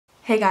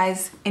Hey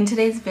guys, in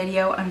today's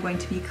video I'm going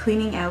to be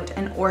cleaning out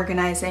and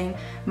organizing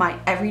my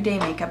everyday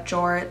makeup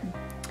drawer.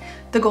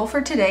 The goal for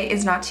today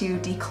is not to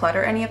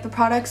declutter any of the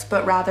products,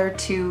 but rather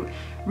to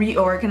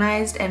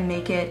reorganize and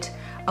make it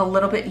a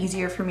little bit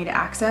easier for me to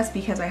access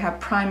because I have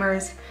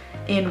primers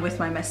in with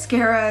my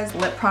mascaras,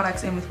 lip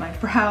products in with my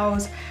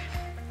brows,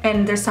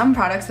 and there's some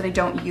products that I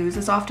don't use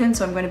as often,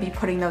 so I'm going to be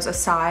putting those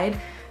aside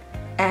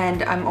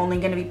and I'm only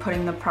going to be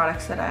putting the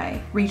products that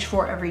I reach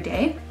for every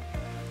day.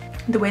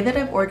 The way that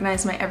I've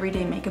organized my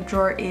everyday makeup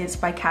drawer is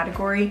by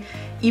category.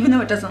 Even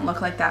though it doesn't look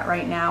like that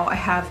right now, I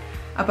have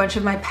a bunch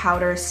of my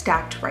powders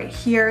stacked right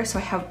here. So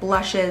I have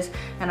blushes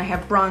and I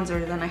have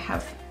bronzers and I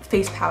have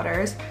face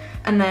powders.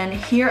 And then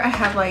here I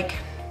have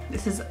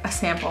this is a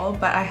sample,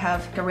 but I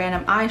have a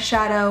random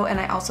eyeshadow and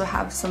I also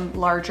have some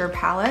larger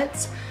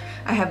palettes.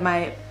 I have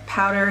my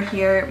powder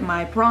here,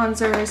 my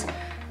bronzers.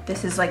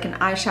 This is like an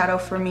eyeshadow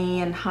for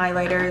me and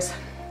highlighters,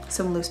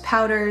 some loose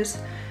powders.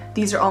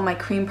 These are all my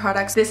cream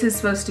products. This is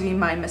supposed to be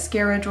my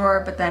mascara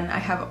drawer, but then I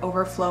have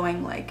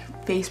overflowing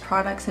face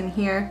products in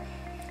here.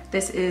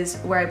 This is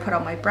where I put all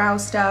my brow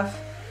stuff,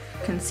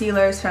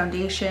 concealers,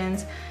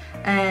 foundations,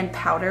 and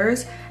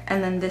powders.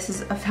 And then this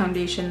is a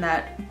foundation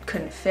that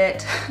couldn't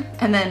fit.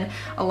 And then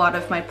a lot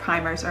of my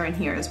primers are in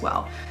here as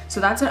well.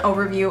 So that's an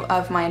overview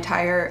of my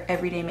entire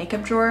everyday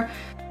makeup drawer.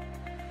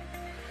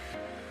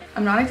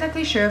 I'm not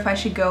exactly sure if I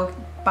should go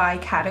by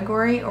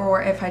category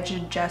or if I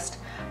should just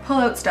pull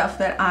out stuff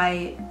that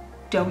I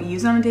don't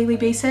use on a daily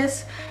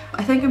basis.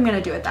 I think I'm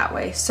gonna do it that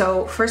way.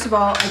 So first of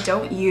all, I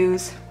don't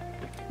use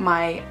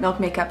my Milk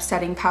Makeup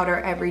setting powder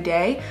every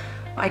day.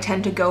 I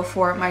tend to go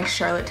for my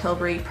Charlotte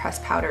Tilbury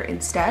pressed powder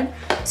instead.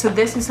 So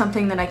this is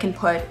something that I can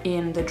put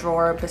in the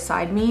drawer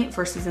beside me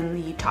versus in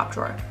the top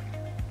drawer.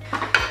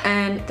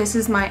 And this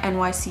is my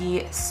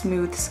NYC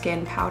Smooth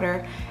Skin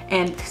Powder,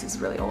 and this is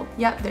really old.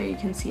 Yep, there you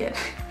can see it.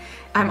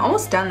 I'm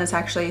almost done this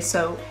actually,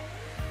 so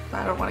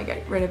I don't want to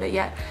get rid of it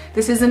yet.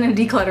 This isn't a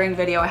decluttering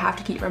video, I have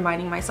to keep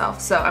reminding myself.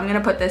 So I'm gonna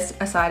put this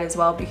aside as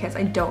well because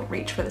I don't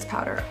reach for this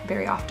powder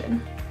very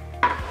often.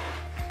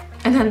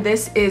 And then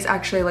this is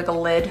actually like a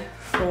lid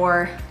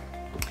for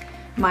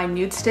my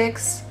Nude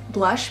Sticks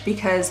blush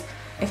because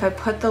if I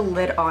put the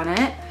lid on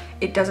it,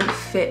 it doesn't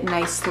fit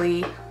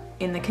nicely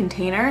in the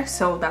container,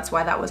 so that's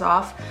why that was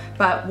off.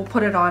 But we'll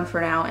put it on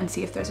for now and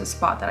see if there's a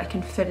spot that I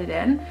can fit it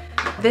in.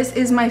 This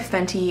is my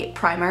Fenty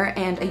primer,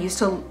 and I used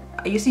to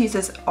use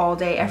this all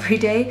day, every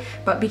day,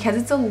 but because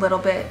it's a little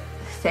bit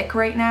thick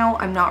right now,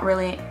 I'm not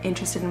really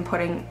interested in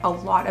putting a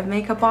lot of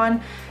makeup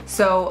on.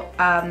 So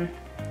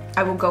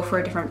I will go for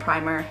a different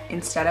primer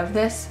instead of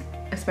this,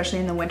 especially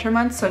in the winter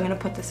months, so I'm gonna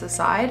put this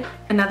aside.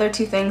 Another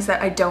two things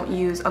that I don't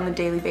use on the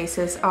daily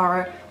basis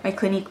are my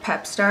Clinique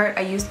Pep Start.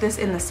 I use this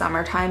in the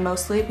summertime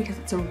mostly because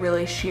it's a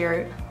really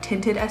sheer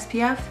tinted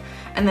SPF.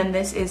 And then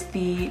this is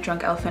the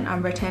Drunk Elephant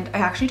Umber Tint. I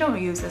actually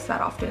don't use this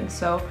that often,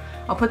 so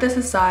I'll put this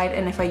aside,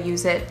 and if I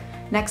use it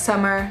next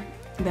summer,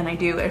 then I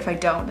do. If I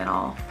don't, then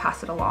I'll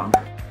pass it along.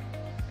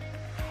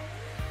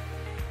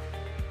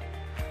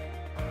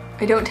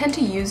 I don't tend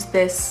to use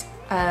this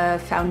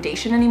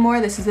foundation anymore.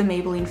 This is a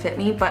Maybelline Fit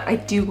Me, but I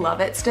do love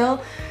it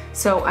still.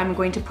 So I'm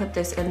going to put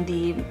this in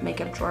the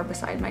makeup drawer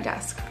beside my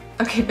desk.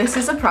 Okay, this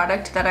is a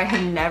product that I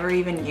have never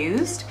even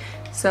used.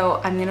 So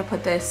I'm gonna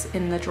put this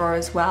in the drawer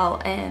as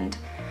well. And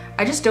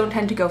I just don't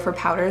tend to go for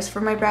powders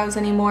for my brows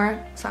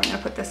anymore. So I'm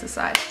gonna put this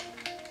aside.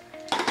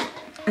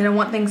 I don't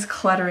want things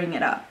cluttering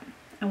it up.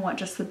 I want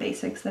just the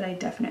basics that I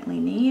definitely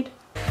need.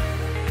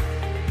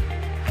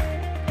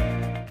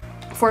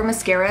 For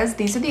mascaras,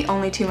 these are the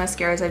only two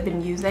mascaras I've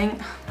been using.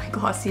 My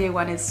Glossier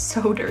one is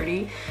so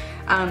dirty,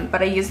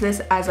 but I use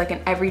this as like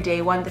an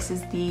everyday one. This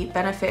is the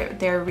Benefit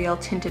They're Real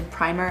Tinted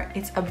Primer.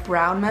 It's a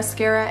brown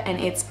mascara and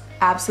it's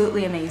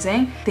absolutely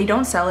amazing. They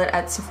don't sell it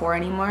at Sephora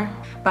anymore,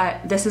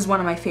 but this is one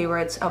of my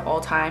favorites of all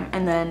time.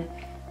 And then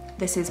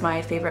this is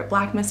my favorite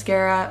black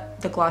mascara,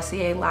 the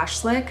Glossier Lash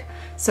Slick.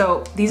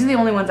 So these are the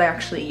only ones I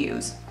actually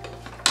use.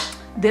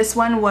 This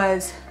one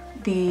was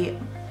the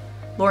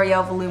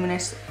L'Oreal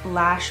Voluminous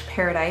Lash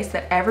Paradise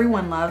that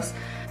everyone loves.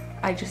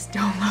 I just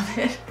don't love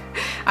it.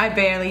 I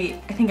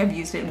think I've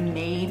used it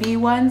maybe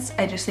once.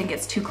 I just think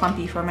it's too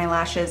clumpy for my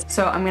lashes,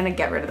 so I'm gonna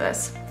get rid of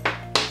this.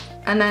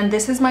 And then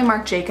this is my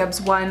Marc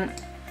Jacobs one.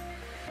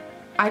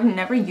 I've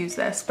never used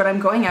this, but I'm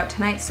going out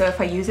tonight, so if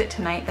I use it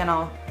tonight, then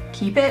I'll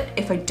keep it.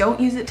 If I don't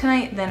use it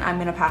tonight, then I'm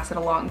gonna pass it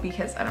along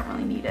because I don't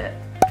really need it.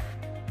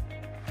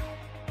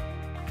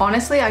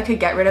 Honestly, I could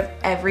get rid of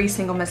every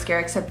single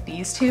mascara except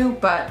these two,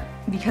 but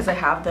because I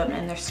have them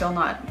and they still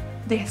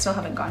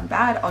haven't gone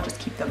bad, I'll just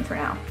keep them for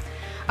now.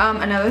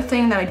 Another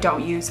thing that I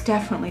don't use,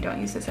 definitely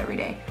don't use this every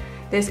day.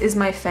 This is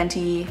my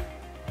Fenty,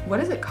 what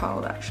is it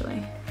called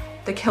actually?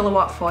 The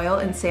Killawatt Foil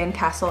in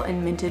Sandcastle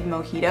and Minted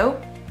Mojito.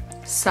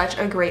 Such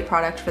a great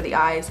product for the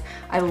eyes.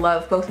 I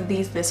love both of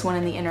these, this one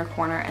in the inner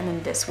corner and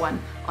then this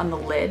one on the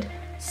lid.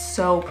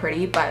 So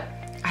pretty, but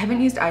I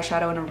haven't used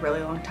eyeshadow in a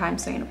really long time,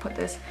 so I'm gonna put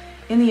this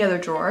in the other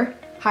drawer.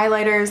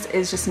 Highlighters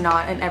is just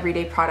not an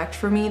everyday product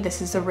for me.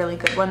 This is a really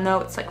good one though.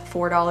 It's like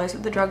 $4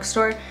 at the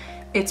drugstore.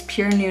 It's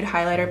Pure Nude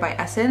Highlighter by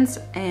Essence,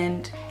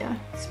 and yeah,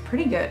 it's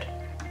pretty good.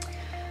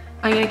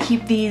 I'm gonna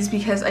keep these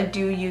because I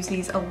do use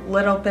these a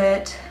little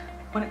bit.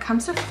 When it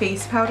comes to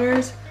face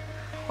powders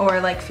or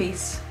like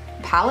face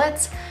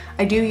palettes,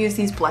 I do use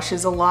these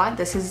blushes a lot.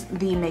 This is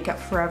the Makeup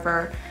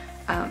Forever,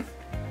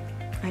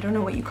 I don't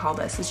know what you call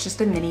this. It's just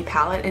a mini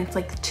palette and it's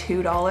like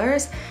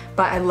 $2,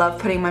 but I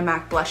love putting my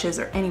MAC blushes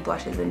or any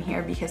blushes in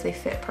here because they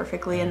fit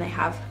perfectly and they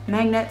have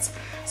magnets.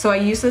 So I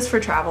use this for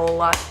travel a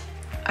lot.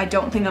 I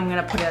don't think I'm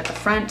gonna put it at the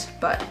front,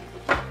 but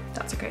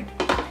that's okay.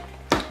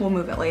 We'll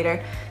move it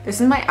later.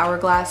 This is my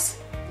Hourglass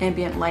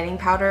Ambient Lighting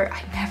Powder.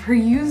 I never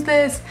use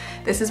this.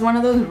 This is one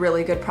of those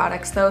really good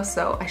products though,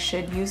 so I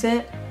should use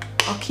it.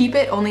 I'll keep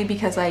it only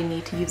because I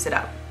need to use it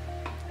up.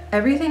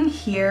 Everything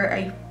here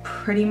I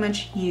pretty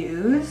much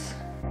use.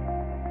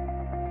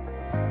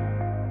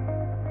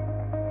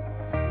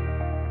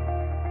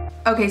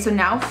 Okay, so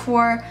now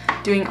for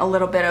doing a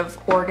little bit of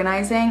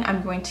organizing,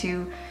 I'm going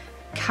to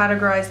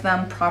categorize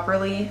them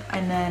properly,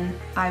 and then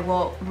I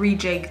will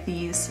rejig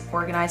these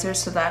organizers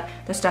so that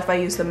the stuff I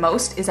use the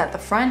most is at the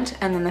front,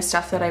 and then the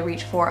stuff that I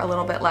reach for a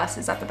little bit less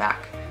is at the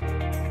back.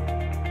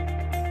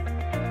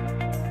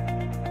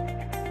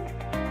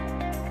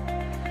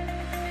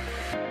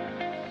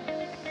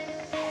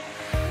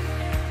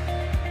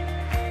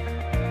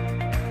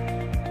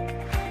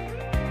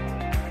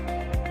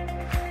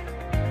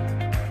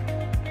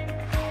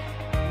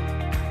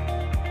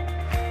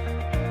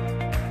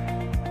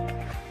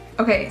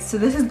 Okay, so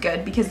this is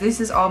good because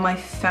this is all my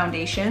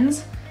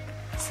foundations,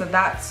 so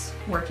that's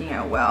working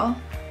out well.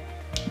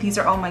 These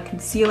are all my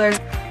concealers.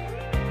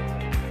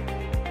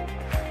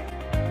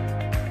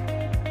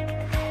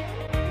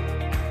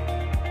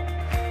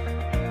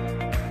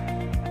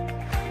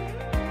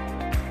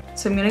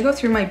 So I'm gonna go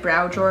through my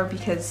brow drawer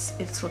because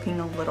it's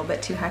looking a little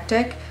bit too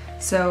hectic.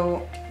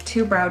 So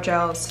 2 brow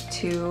gels,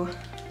 2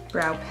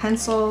 brow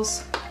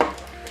pencils.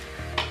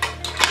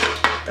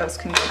 Those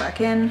can go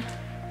back in.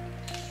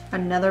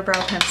 Another brow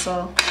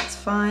pencil, that's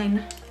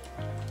fine.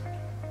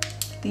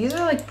 These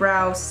are like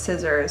brow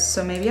scissors,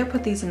 so maybe I'll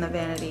put these in the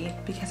vanity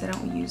because I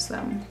don't use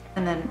them.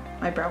 And then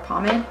my brow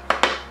pomade.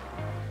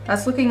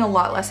 That's looking a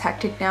lot less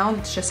hectic now.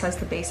 It just has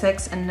the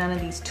basics and none of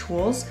these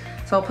tools.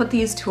 So I'll put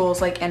these tools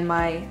like in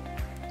my,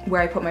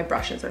 where I put my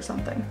brushes or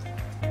something.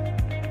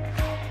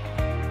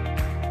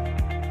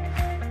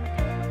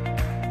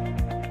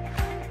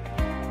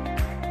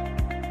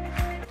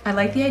 I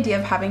like the idea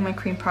of having my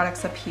cream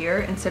products up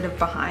here instead of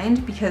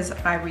behind because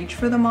I reach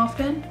for them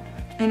often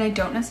and I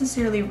don't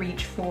necessarily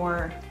reach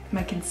for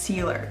my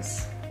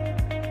concealers.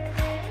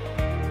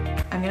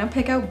 I'm gonna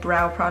pick out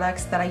brow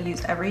products that I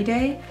use every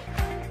day.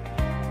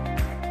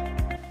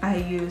 I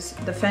use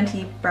the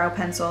Fenty brow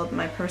pencil,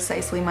 my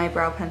Precisely My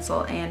brow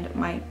pencil, and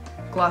my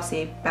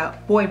Glossier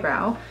Boy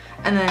Brow.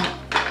 And then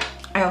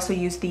I also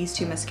use these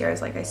 2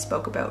 mascaras like I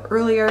spoke about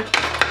earlier.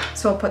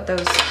 So I'll put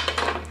those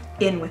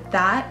in with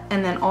that,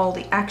 and then all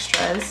the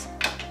extras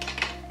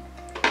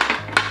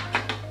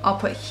I'll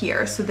put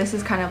here. So this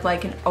is kind of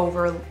like an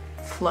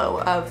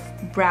overflow of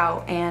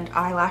brow and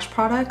eyelash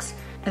products,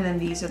 and then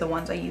these are the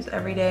ones I use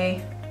every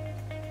day.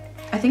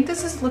 I think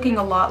this is looking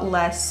a lot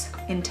less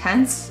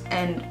intense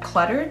and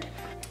cluttered.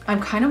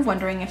 I'm kind of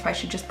wondering if I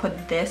should just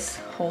put this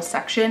whole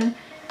section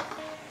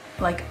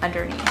like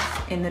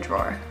underneath in the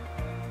drawer.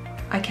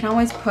 I can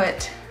always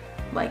put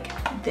like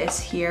this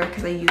here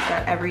because I use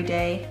that every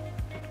day.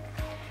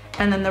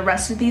 And then the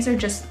rest of these are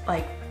just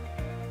like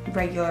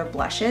regular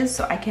blushes.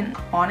 So I can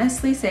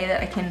honestly say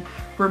that I can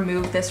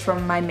remove this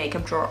from my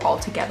makeup drawer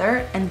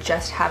altogether and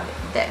just have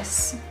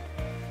this.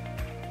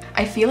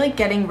 I feel like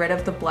getting rid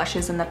of the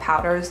blushes and the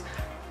powders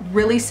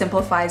really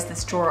simplifies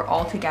this drawer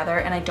altogether,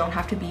 and I don't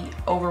have to be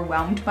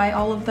overwhelmed by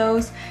all of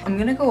those. I'm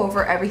gonna go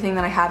over everything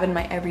that I have in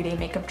my everyday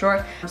makeup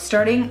drawer.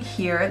 Starting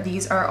here,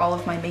 these are all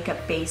of my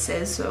makeup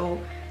bases. So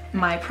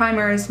my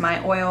primers,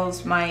 my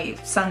oils, my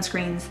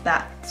sunscreens,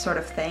 that sort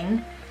of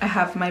thing. I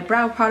have my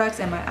brow products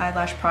and my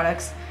eyelash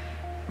products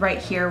right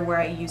here where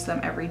I use them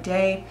every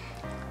day.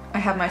 I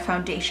have my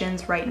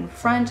foundations right in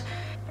front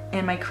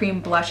and my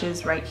cream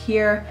blushes right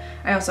here.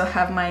 I also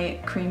have my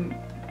cream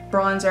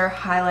bronzer,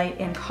 highlight,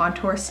 and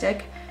contour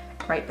stick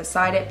right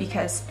beside it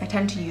because I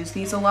tend to use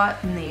these a lot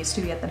and they used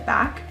to be at the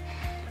back.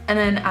 And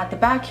then at the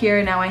back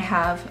here, now I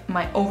have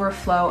my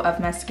overflow of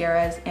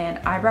mascaras and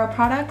eyebrow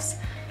products.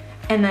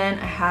 And then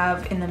I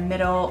have in the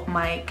middle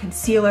my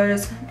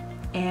concealers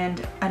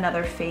and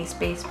another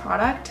face-based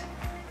product.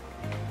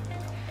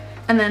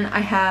 And then I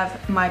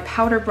have my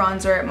powder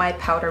bronzer, my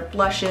powder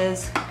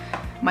blushes,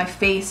 my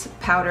face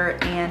powder,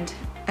 and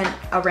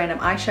a random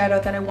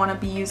eyeshadow that I want to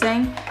be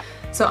using.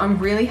 So I'm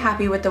really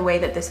happy with the way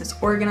that this is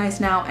organized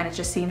now, and it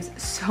just seems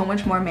so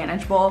much more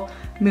manageable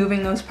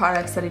moving those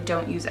products that I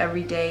don't use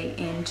every day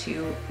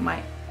into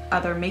my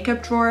other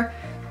makeup drawer.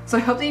 So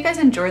I hope that you guys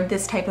enjoyed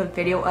this type of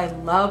video. I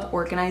love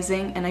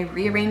organizing and I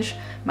rearrange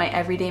my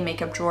everyday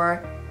makeup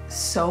drawer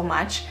so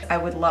much. I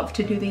would love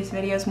to do these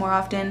videos more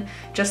often.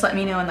 Just let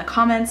me know in the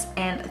comments,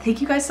 and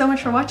thank you guys so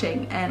much for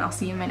watching, and I'll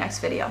see you in my next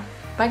video.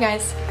 Bye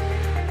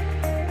guys!